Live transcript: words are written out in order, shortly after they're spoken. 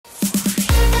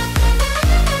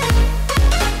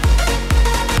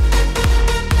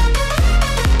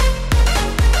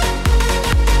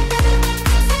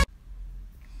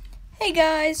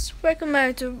guys, welcome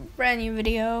back to a brand new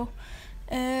video.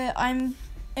 I'm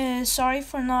sorry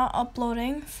for not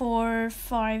uploading for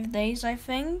 5 days, I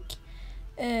think,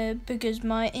 because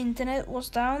my internet was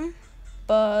down,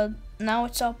 but now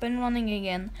it's up and running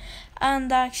again.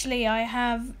 And actually I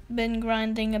have been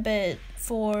grinding a bit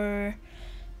to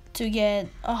get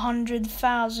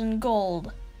 100,000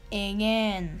 gold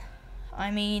again.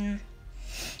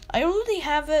 I already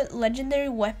have a legendary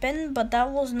weapon, but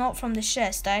that was not from the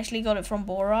chest. I actually got it from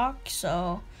Borok,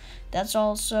 so that's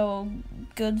also a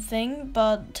good thing.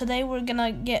 But today we're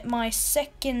gonna get my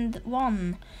second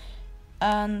one,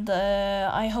 and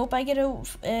I hope I get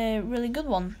a really good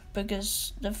one,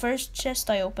 because the first chest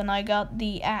I opened I got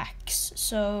the axe.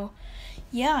 So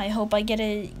yeah, I hope I get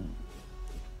a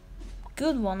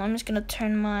good one. I'm just gonna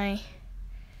turn my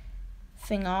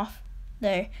thing off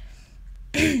there.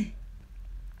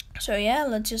 So yeah,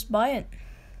 let's just buy it.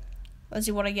 Let's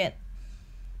see what I get.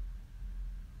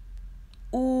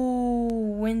 Ooh,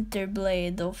 Winter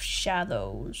Blade of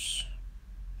Shadows.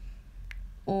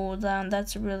 Oh damn,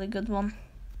 that's a really good one.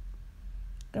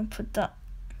 Gonna put that.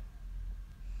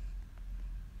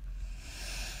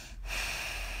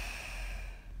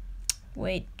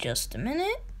 Wait just a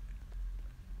minute.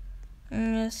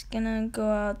 I'm just gonna go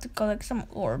out to collect some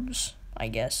orbs, I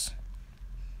guess.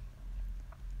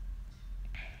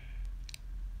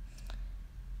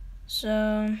 So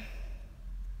I'm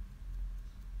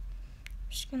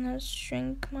just gonna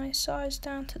shrink my size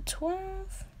down to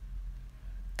 12.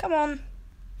 Come on,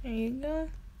 there you go.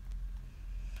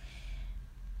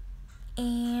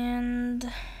 And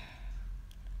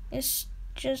let's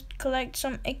just collect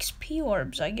some XP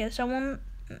orbs, I guess. I want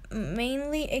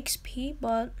mainly XP,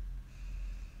 but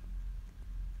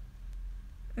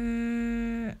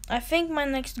I think my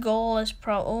next goal is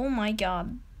oh my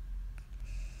god.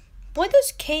 Why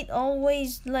does Kate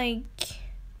always, like,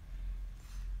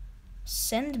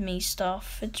 send me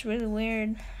stuff? It's really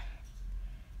weird.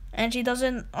 And she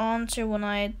doesn't answer when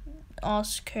I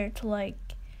ask her to, like,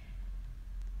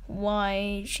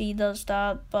 why she does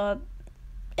that, but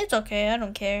it's okay, I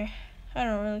don't care. I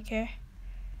don't really care.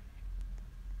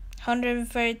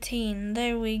 113,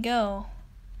 there we go.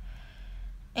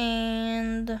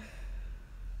 And,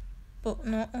 but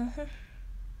no,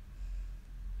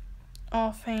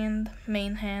 offhand,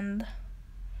 main hand.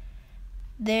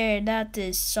 There, that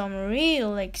is some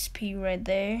real XP right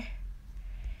there.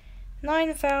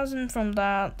 9,000 from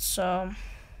that, so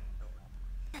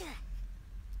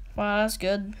wow, that's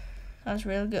good. That's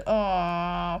real good.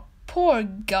 Oh, poor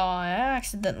guy, I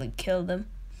accidentally killed him.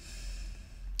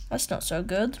 That's not so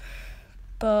good.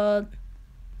 But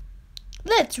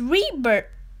let's rebirth.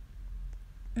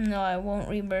 No, I won't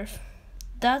rebirth.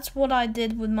 That's what I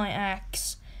did with my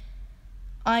axe.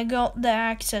 I got the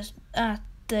access at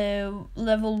the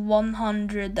level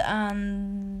 100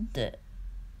 and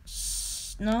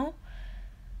no,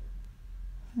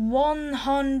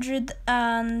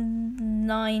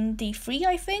 193,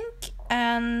 I think,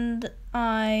 and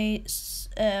I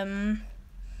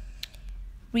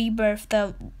rebirthed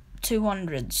at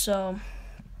 200. So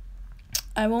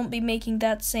I won't be making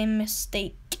that same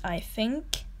mistake, I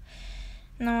think.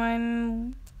 Now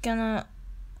I'm gonna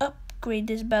upgrade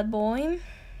this bad boy,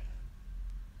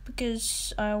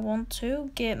 because I want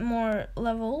to get more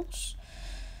levels.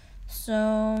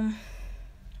 So,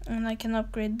 and I can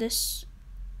upgrade this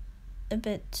a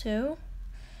bit too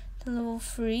to level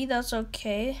 3. That's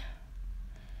okay,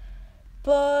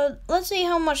 but let's see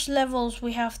how much levels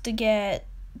we have to get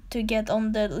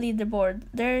on the leaderboard.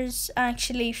 There's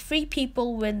actually 3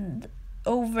 people with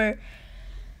over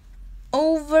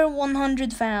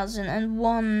 100,000 and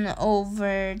 1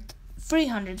 over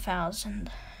 300,000.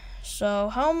 So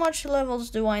how much levels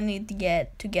do I need to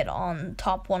get on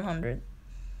top 100?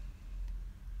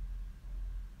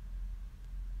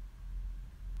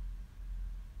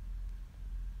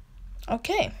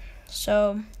 Okay,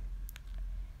 so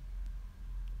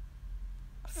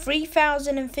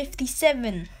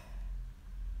 3,057.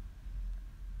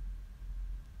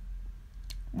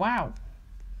 Wow.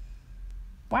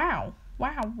 Wow.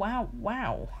 Wow, wow,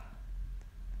 wow.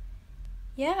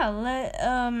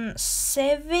 Yeah,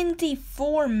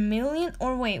 74 million,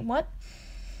 or wait, what?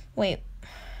 Wait.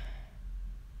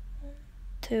 1,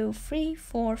 2, 3,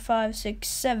 4, 5, 6,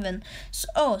 7.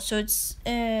 So, so it's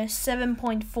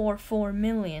 7.44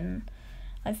 million,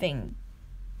 I think.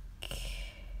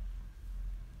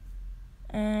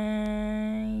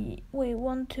 Wait,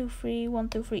 1, 2, 3, 1,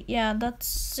 2, 3. Yeah,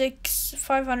 that's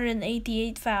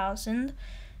 588,000.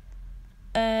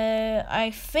 I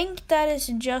think that is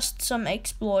just some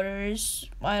explorers.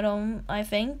 I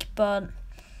think, but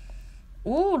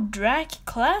Ooh, Drac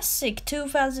Classic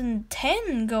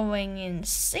 2010 going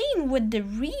insane with the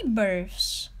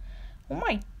rebirths. Oh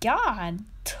my god,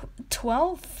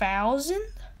 12,000?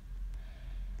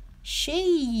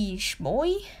 Sheesh,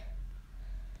 boy.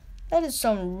 That is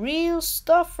some real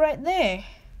stuff right there.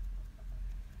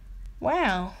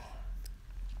 Wow.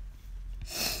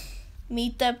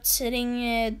 Meetup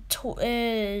sitting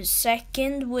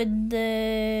second with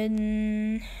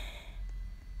the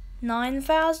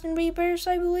 9,000 rebirths,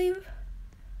 I believe.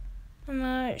 I'm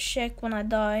gonna check when I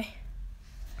die.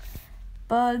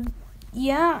 But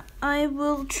yeah, I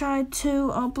will try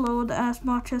to upload as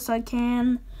much as I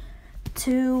can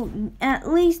to at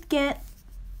least get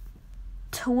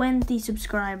 20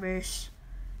 subscribers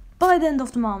by the end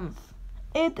of the month.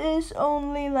 It is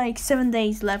only like 7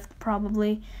 days left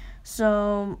probably.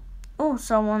 So, oh,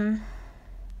 someone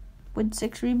with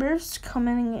 6 rebirths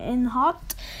coming in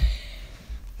hot.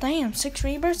 Damn, 6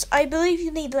 rebirths. I believe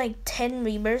you need like 10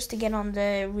 rebirths to get on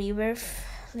the rebirth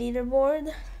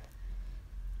leaderboard.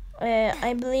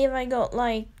 I believe I got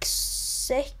like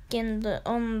second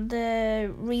on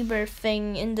the rebirth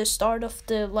thing in the start of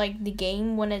the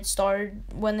game when it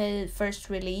first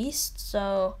released.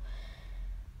 So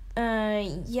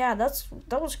yeah,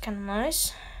 that was kind of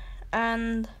nice.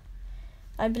 And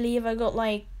I believe I got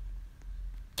like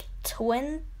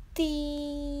 20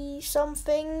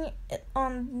 something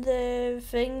on the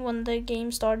thing when the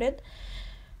game started.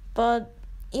 But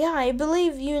yeah, I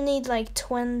believe you need like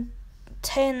 10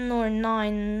 or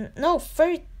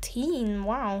 13,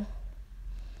 wow.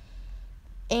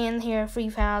 And here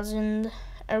 3,000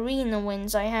 arena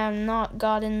wins. I have not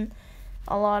gotten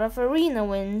a lot of arena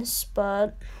wins,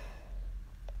 but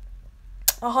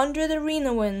 100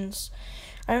 arena wins.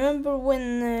 I remember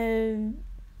when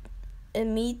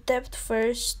Meetup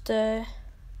first oh,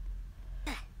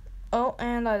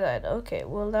 and I died. Okay,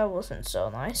 well that wasn't so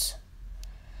nice.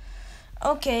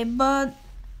 Okay, but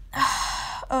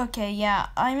okay, yeah,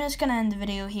 I'm just gonna end the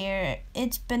video here.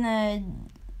 It's been a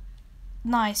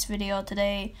nice video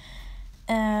today.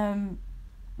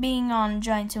 Being on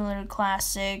Giant Simulator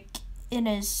Classic, it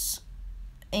is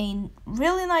a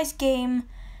really nice game.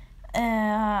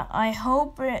 I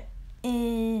hope it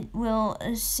will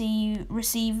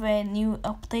receive a new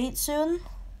update soon.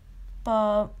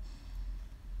 But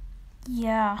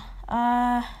yeah,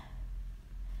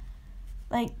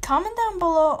 like, comment down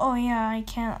below. Oh yeah,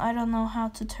 I don't know how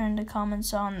to turn the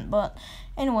comments on, but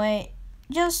anyway,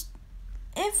 just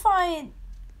if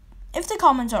the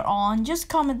comments are on, just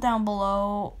comment down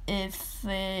below if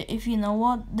you know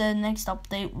what the next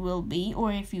update will be,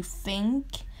 or if you think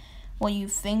what you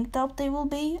think the update will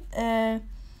be.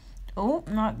 Oh,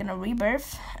 I'm not gonna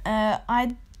rebirth.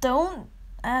 I don't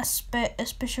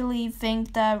especially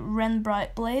think that Ren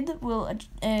Brightblade will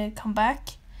come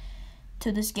back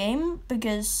to this game,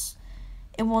 because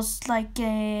it was like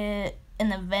an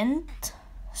event.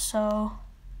 So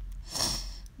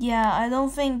yeah, I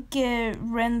don't think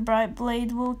Ren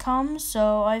Brightblade will come,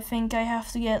 so I think I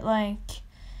have to get like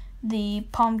the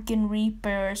Pumpkin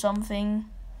Reaper or something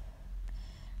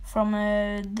from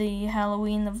the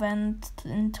Halloween event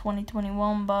in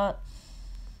 2021, but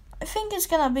I think it's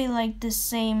gonna be like the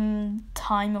same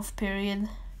time of period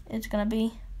it's gonna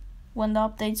be when the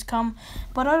updates come.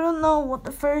 But I don't know what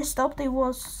the first update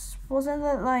was. Wasn't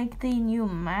it like the new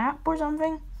map or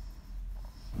something?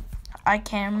 I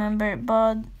can't remember,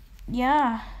 but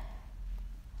yeah.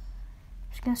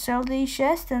 Just gonna sell these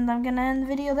chests and I'm gonna end the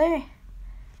video there.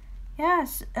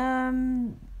 Yes,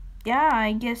 yeah,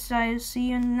 I guess I'll see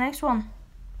you in the next one.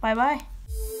 Bye bye.